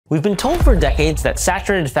We've been told for decades that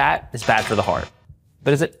saturated fat is bad for the heart.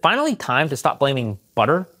 But is it finally time to stop blaming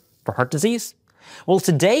butter for heart disease? Well,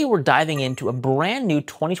 today we're diving into a brand new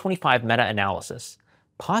 2025 meta-analysis,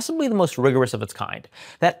 possibly the most rigorous of its kind,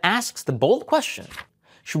 that asks the bold question,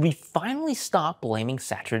 should we finally stop blaming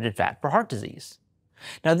saturated fat for heart disease?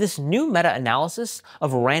 Now, this new meta-analysis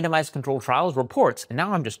of randomized controlled trials reports, and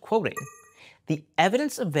now I'm just quoting, the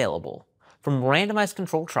evidence available from randomized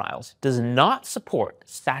controlled trials does not support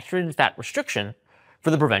saturated fat restriction for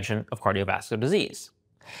the prevention of cardiovascular disease.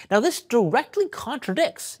 Now, this directly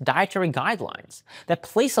contradicts dietary guidelines that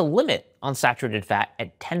place a limit on saturated fat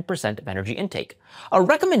at 10% of energy intake, a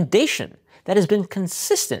recommendation that has been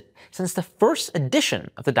consistent since the first edition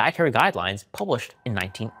of the dietary guidelines published in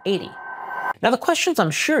 1980. Now, the questions I'm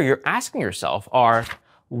sure you're asking yourself are,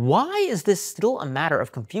 why is this still a matter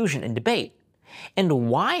of confusion and debate? And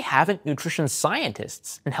why haven't nutrition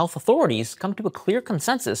scientists and health authorities come to a clear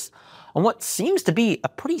consensus on what seems to be a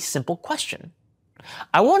pretty simple question?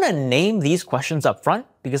 I want to name these questions up front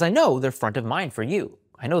because I know they're front of mind for you.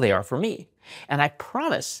 I know they are for me. And I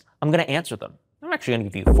promise I'm going to answer them. I'm actually going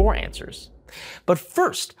to give you 4 answers. But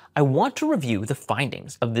first, I want to review the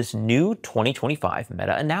findings of this new 2025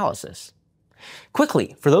 meta-analysis.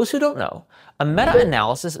 Quickly, for those who don't know, a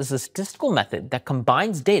meta-analysis is a statistical method that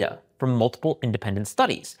combines data from multiple independent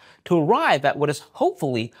studies to arrive at what is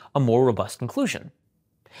hopefully a more robust conclusion.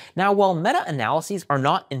 Now, while meta-analyses are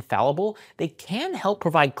not infallible, they can help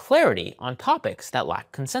provide clarity on topics that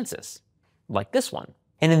lack consensus, like this one.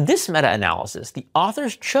 And in this meta-analysis, the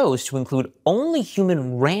authors chose to include only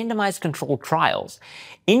human randomized controlled trials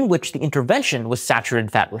in which the intervention was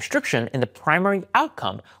saturated fat restriction and the primary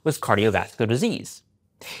outcome was cardiovascular disease.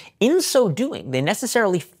 In so doing, they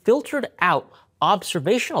necessarily filtered out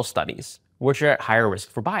observational studies, which are at higher risk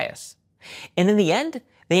for bias. And in the end,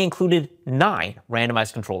 they included 9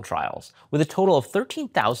 randomized controlled trials with a total of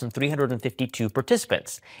 13,352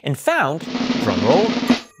 participants and found,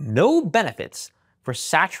 drumroll, no benefits for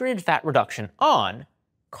saturated fat reduction on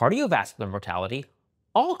cardiovascular mortality,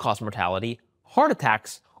 all-cause mortality, heart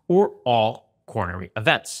attacks, or all coronary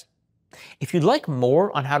events. If you'd like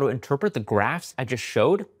more on how to interpret the graphs I just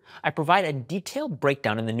showed, I provide a detailed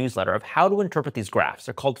breakdown in the newsletter of how to interpret these graphs.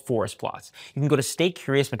 They're called forest plots. You can go to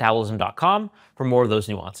staycuriousmetabolism.com for more of those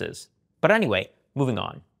nuances. But anyway, moving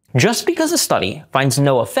on. Just because a study finds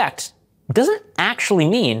no effect doesn't actually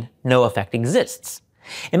mean no effect exists.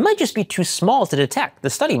 It might just be too small to detect. The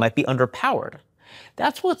study might be underpowered.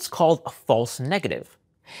 That's what's called a false negative.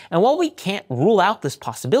 And while we can't rule out this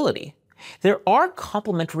possibility, there are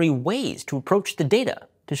complementary ways to approach the data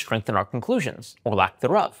to strengthen our conclusions, or lack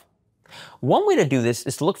thereof. One way to do this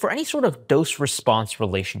is to look for any sort of dose-response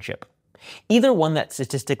relationship, either one that's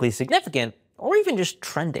statistically significant or even just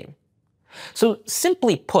trending. So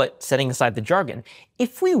simply put, setting aside the jargon,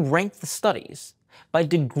 if we rank the studies by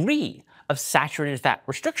degree of saturated fat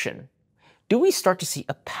restriction, do we start to see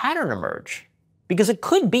a pattern emerge? Because it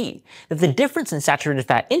could be that the difference in saturated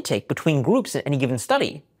fat intake between groups in any given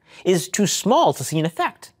study is too small to see an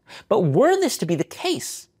effect. But were this to be the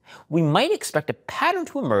case, we might expect a pattern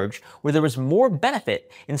to emerge where there was more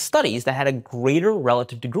benefit in studies that had a greater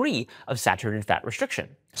relative degree of saturated fat restriction.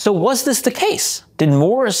 So was this the case? Did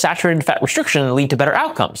more saturated fat restriction lead to better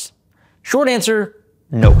outcomes? Short answer,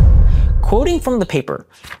 no. Quoting from the paper,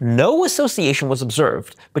 no association was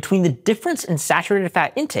observed between the difference in saturated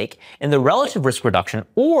fat intake and the relative risk reduction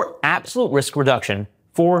or absolute risk reduction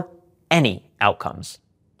for any outcomes.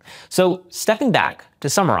 So, stepping back to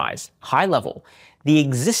summarize, high level, the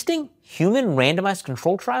existing human randomized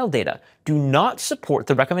controlled trial data do not support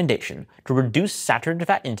the recommendation to reduce saturated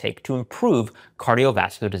fat intake to improve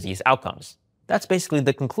cardiovascular disease outcomes. That's basically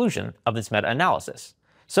the conclusion of this meta-analysis.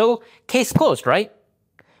 So, case closed, right?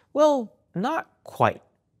 Well, not quite.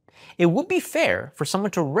 It would be fair for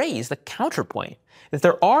someone to raise the counterpoint that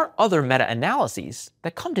there are other meta-analyses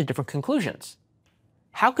that come to different conclusions.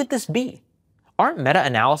 How could this be? Aren't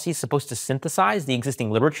meta-analyses supposed to synthesize the existing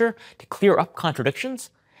literature to clear up contradictions?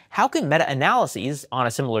 How can meta-analyses on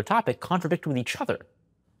a similar topic contradict with each other?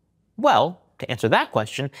 Well, to answer that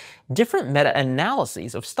question, different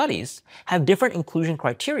meta-analyses of studies have different inclusion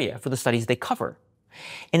criteria for the studies they cover.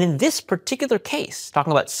 And in this particular case,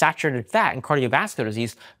 talking about saturated fat and cardiovascular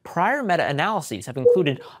disease, prior meta-analyses have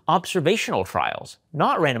included observational trials,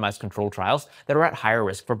 not randomized controlled trials, that are at higher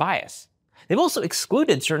risk for bias. They've also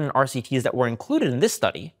excluded certain RCTs that were included in this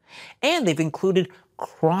study, and they've included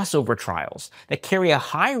crossover trials that carry a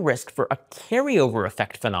high risk for a carryover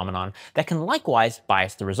effect phenomenon that can likewise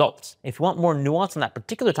bias the results. If you want more nuance on that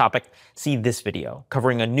particular topic, see this video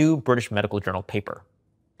covering a new British Medical Journal paper.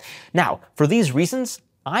 Now, for these reasons,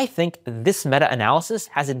 I think this meta-analysis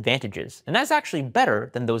has advantages, and that's actually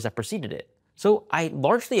better than those that preceded it. So I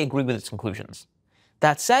largely agree with its conclusions.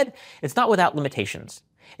 That said, it's not without limitations.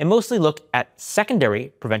 It mostly looked at secondary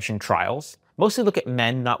prevention trials, mostly look at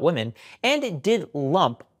men, not women, and it did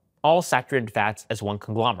lump all saturated fats as one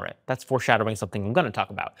conglomerate. That's foreshadowing something I'm going to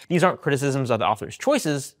talk about. These aren't criticisms of the author's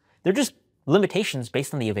choices, they're just limitations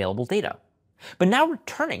based on the available data. But now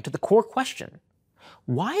returning to the core question,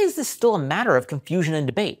 why is this still a matter of confusion and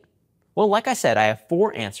debate? Well, like I said, I have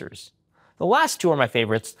 4 answers. The last 2 are my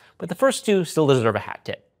favorites, but the first 2 still deserve a hat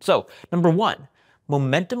tip. So, number 1,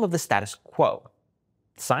 momentum of the status quo.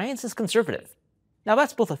 Science is conservative. Now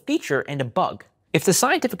that's both a feature and a bug. If the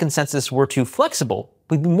scientific consensus were too flexible,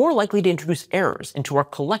 we'd be more likely to introduce errors into our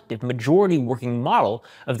collective majority working model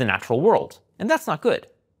of the natural world, and that's not good.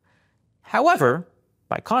 However,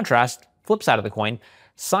 by contrast, flip side of the coin,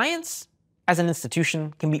 science as an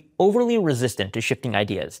institution can be overly resistant to shifting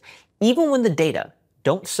ideas, even when the data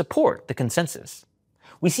don't support the consensus.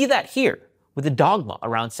 We see that here with the dogma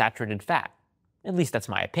around saturated fat. At least that's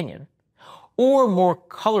my opinion. Or more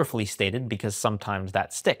colorfully stated, because sometimes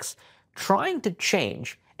that sticks, trying to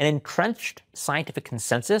change an entrenched scientific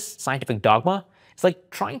consensus, scientific dogma, is like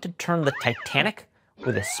trying to turn the Titanic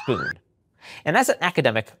with a spoon. And as an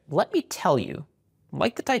academic, let me tell you,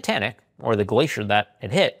 like the Titanic, or the glacier that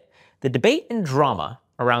it hit, the debate and drama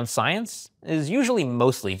around science is usually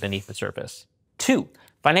mostly beneath the surface. 2,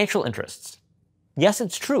 financial interests. Yes,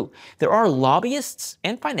 it's true. There are lobbyists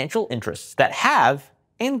and financial interests that have,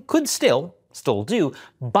 and could still do,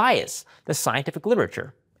 bias the scientific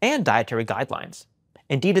literature and dietary guidelines.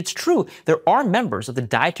 Indeed, it's true, there are members of the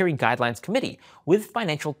Dietary Guidelines Committee with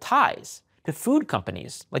financial ties to food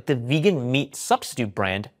companies like the vegan meat substitute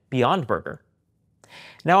brand Beyond Burger.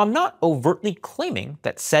 Now, I'm not overtly claiming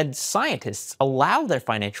that said scientists allow their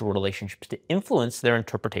financial relationships to influence their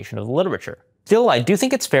interpretation of the literature. Still, I do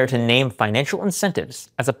think it's fair to name financial incentives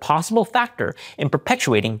as a possible factor in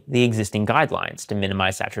perpetuating the existing guidelines to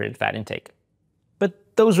minimize saturated fat intake.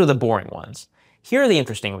 But those are the boring ones. Here are the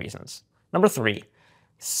interesting reasons. Number 3,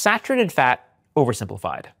 saturated fat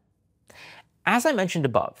oversimplified. As I mentioned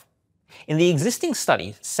above, in the existing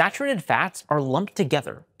studies, saturated fats are lumped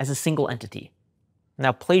together as a single entity.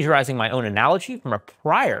 Now, plagiarizing my own analogy from a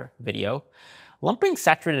prior video, lumping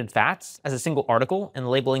saturated fats as a single article and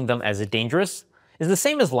labeling them as dangerous is the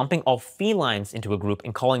same as lumping all felines into a group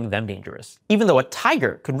and calling them dangerous. Even though a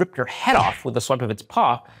tiger could rip your head off with a swipe of its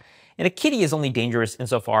paw, and a kitty is only dangerous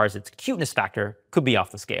insofar as its cuteness factor could be off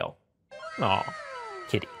the scale. Aw,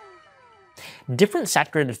 kitty. Different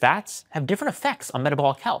saturated fats have different effects on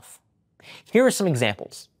metabolic health. Here are some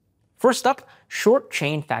examples. First up,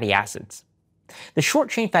 short-chain fatty acids. The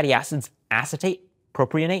short-chain fatty acids acetate,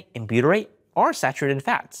 propionate, and butyrate are saturated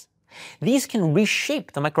fats. These can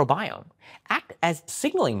reshape the microbiome, act as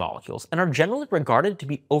signaling molecules, and are generally regarded to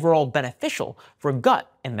be overall beneficial for gut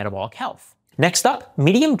and metabolic health. Next up,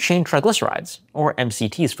 medium-chain triglycerides, or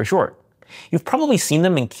MCTs for short. You've probably seen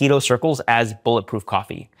them in keto circles as bulletproof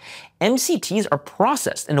coffee. MCTs are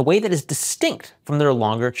processed in a way that is distinct from their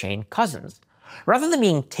longer-chain cousins. Rather than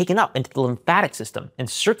being taken up into the lymphatic system and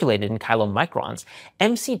circulated in chylomicrons,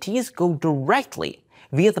 MCTs go directly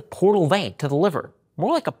via the portal vein to the liver,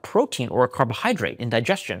 more like a protein or a carbohydrate in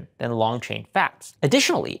digestion than long-chain fats.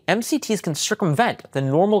 Additionally, MCTs can circumvent the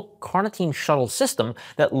normal carnitine shuttle system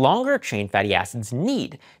that longer-chain fatty acids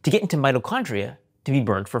need to get into mitochondria to be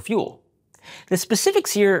burned for fuel. The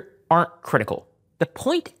specifics here aren't critical. The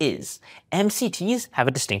point is, MCTs have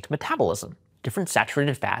a distinct metabolism. Different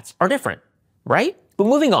saturated fats are different, right? But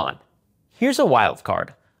moving on, here's a wild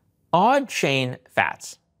card. Odd-chain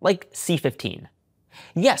fats, like C15.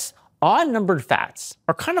 Yes, odd-numbered fats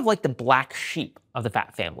are kind of like the black sheep of the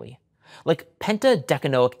fat family, like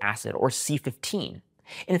pentadecanoic acid or C15.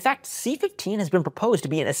 In fact, C15 has been proposed to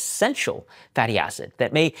be an essential fatty acid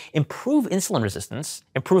that may improve insulin resistance,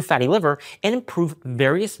 improve fatty liver, and improve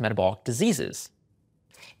various metabolic diseases.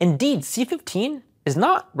 Indeed, C15 is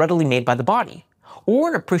not readily made by the body, or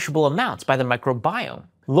in appreciable amounts by the microbiome.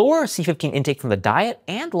 Lower C15 intake from the diet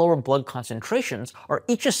and lower blood concentrations are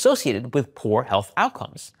each associated with poor health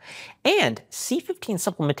outcomes. And C15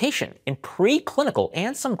 supplementation in preclinical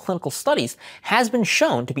and some clinical studies has been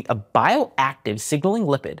shown to be a bioactive signaling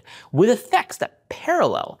lipid with effects that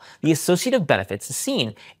parallel the associative benefits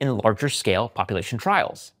seen in larger scale population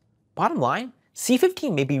trials. Bottom line,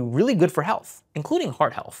 C15 may be really good for health, including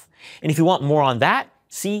heart health. And if you want more on that,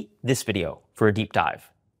 see this video for a deep dive.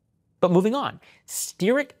 But moving on,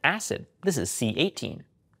 stearic acid, this is C18.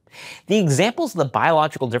 The examples of the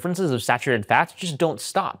biological differences of saturated fats just don't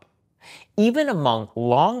stop. Even among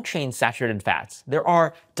long-chain saturated fats, there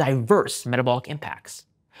are diverse metabolic impacts.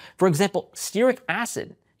 For example, stearic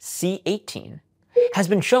acid, C18, has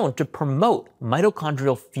been shown to promote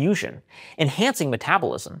mitochondrial fusion, enhancing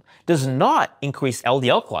metabolism, does not increase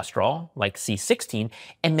LDL cholesterol, like C16,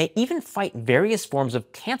 and may even fight various forms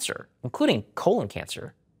of cancer, including colon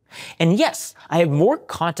cancer. And yes, I have more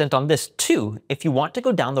content on this too if you want to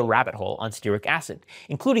go down the rabbit hole on stearic acid,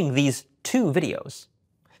 including these 2 videos.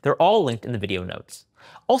 They're all linked in the video notes.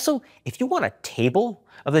 Also, if you want a table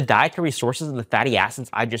of the dietary sources of the fatty acids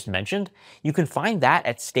I just mentioned, you can find that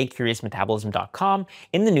at staycuriousmetabolism.com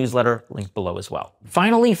in the newsletter linked below as well.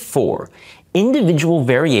 Finally, 4, individual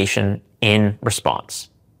variation in response.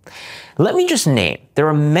 Let me just name, there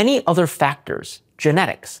are many other factors,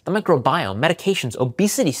 genetics, the microbiome, medications,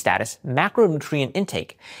 obesity status, macronutrient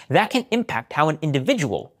intake, that can impact how an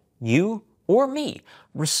individual, you or me,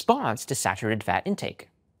 responds to saturated fat intake.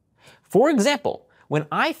 For example, when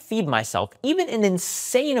I feed myself even an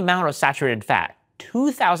insane amount of saturated fat,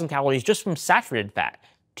 2,000 calories just from saturated fat,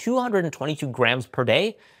 222 grams per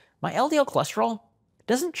day, my LDL cholesterol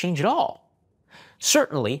doesn't change at all.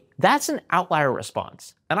 Certainly, that's an outlier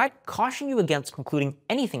response, and I'd caution you against concluding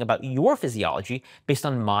anything about your physiology based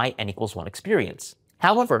on my N=1 experience.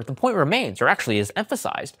 However, the point remains, or actually is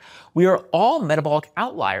emphasized, we are all metabolic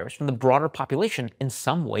outliers from the broader population in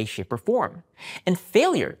some way, shape, or form. And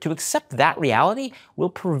failure to accept that reality will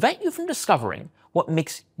prevent you from discovering what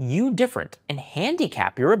makes you different and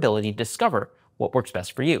handicap your ability to discover what works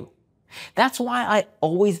best for you. That's why I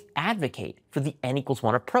always advocate for the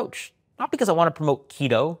N=1 approach. Not because I want to promote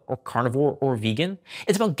keto or carnivore or vegan.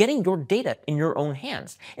 It's about getting your data in your own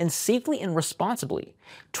hands and safely and responsibly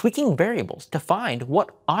tweaking variables to find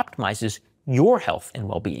what optimizes your health and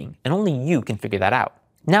well-being, and only you can figure that out.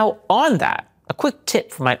 Now, on that, a quick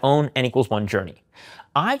tip for my own N=1 journey.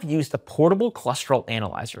 I've used a portable cholesterol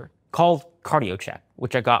analyzer called CardioCheck,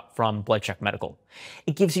 which I got from BloodCheck Medical.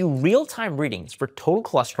 It gives you real-time readings for total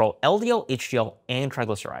cholesterol, LDL, HDL, and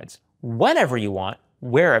triglycerides, whenever you want,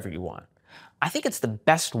 wherever you want. I think it's the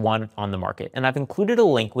best one on the market, and I've included a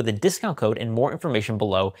link with a discount code and more information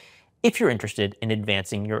below if you're interested in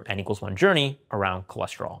advancing your N=1 journey around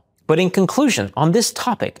cholesterol. But in conclusion, on this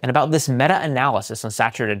topic and about this meta-analysis on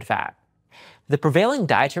saturated fat, the prevailing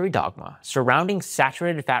dietary dogma surrounding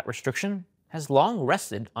saturated fat restriction has long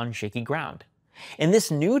rested on shaky ground. And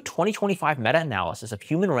this new 2025 meta-analysis of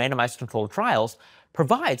human randomized controlled trials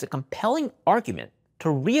provides a compelling argument to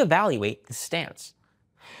reevaluate this stance.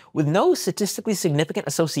 With no statistically significant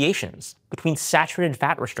associations between saturated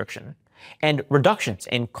fat restriction and reductions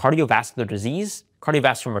in cardiovascular disease,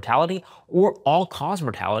 cardiovascular mortality, or all-cause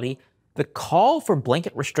mortality, the call for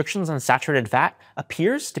blanket restrictions on saturated fat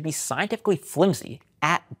appears to be scientifically flimsy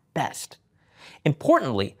at best.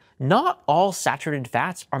 Importantly, not all saturated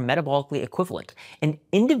fats are metabolically equivalent, and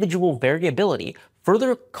individual variability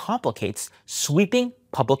further complicates sweeping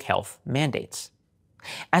public health mandates.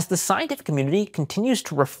 As the scientific community continues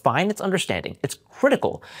to refine its understanding, it's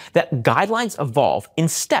critical that guidelines evolve in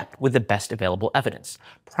step with the best available evidence,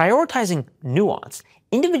 prioritizing nuance,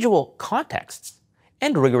 individual contexts,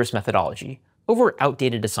 and rigorous methodology over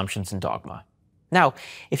outdated assumptions and dogma. Now,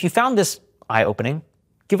 if you found this eye-opening,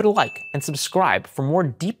 give it a like and subscribe for more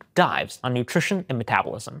deep dives on nutrition and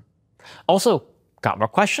metabolism. Also, got more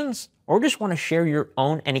questions or just want to share your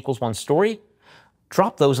own N=1 story?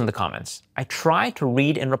 Drop those in the comments. I try to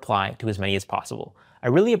read and reply to as many as possible. I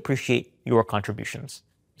really appreciate your contributions.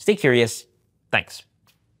 Stay curious. Thanks.